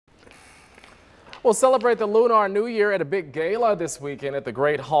We'll celebrate the Lunar New Year at a big gala this weekend at the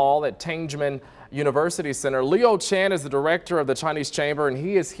Great Hall at Tianjin University Center. Leo Chan is the director of the Chinese Chamber, and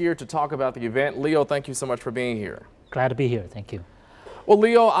he is here to talk about the event. Leo, thank you so much for being here. Glad to be here. Thank you. Well,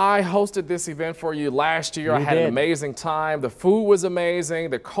 Leo, I hosted this event for you last year. I had an amazing time. The food was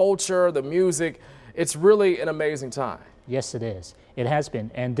amazing, the culture, the music. It's really an amazing time. Yes, it is. It has been.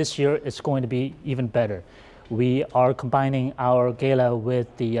 And this year it's going to be even better. We are combining our gala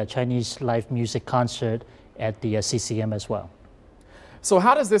with the Chinese live music concert at the CCM as well. So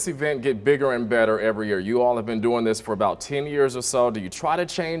how does this event get bigger and better every year? You all have been doing this for about 10 years or so. Do you try to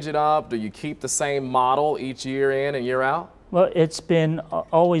change it up? Do you keep the same model each year in and year out? Well, it's been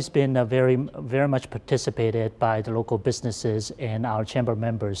always been very much participated by the local businesses and our chamber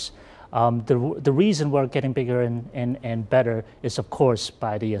members. The reason we're getting bigger and better is, of course,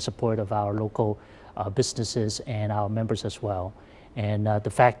 by the support of our local businesses and our members as well. And the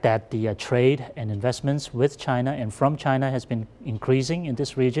fact that the trade and investments with China and from China has been increasing in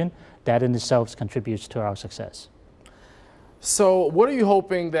this region, that in itself contributes to our success. So what are you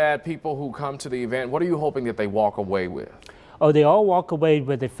hoping that people who come to the event, what are you hoping that they walk away with? Oh, they all walk away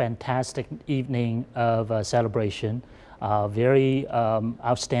with a fantastic evening of celebration. Very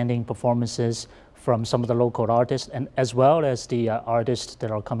outstanding performances from some of the local artists, and as well as the artists that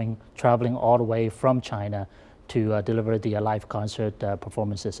are traveling all the way from China to deliver the live concert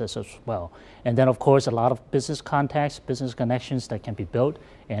performances as well. And then, of course, a lot of business contacts, business connections that can be built,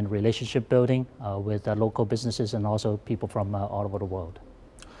 and relationship building with local businesses and also people from all over the world.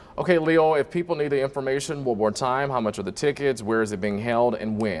 Okay, Leo, if people need the information one more time, how much are the tickets, where is it being held,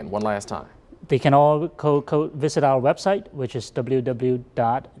 and when? One last time. They can all visit our website, which is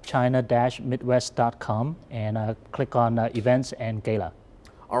www.china-midwest.com, and click on events and gala.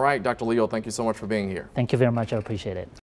 All right, Dr. Leo, thank you so much for being here. Thank you very much. I appreciate it.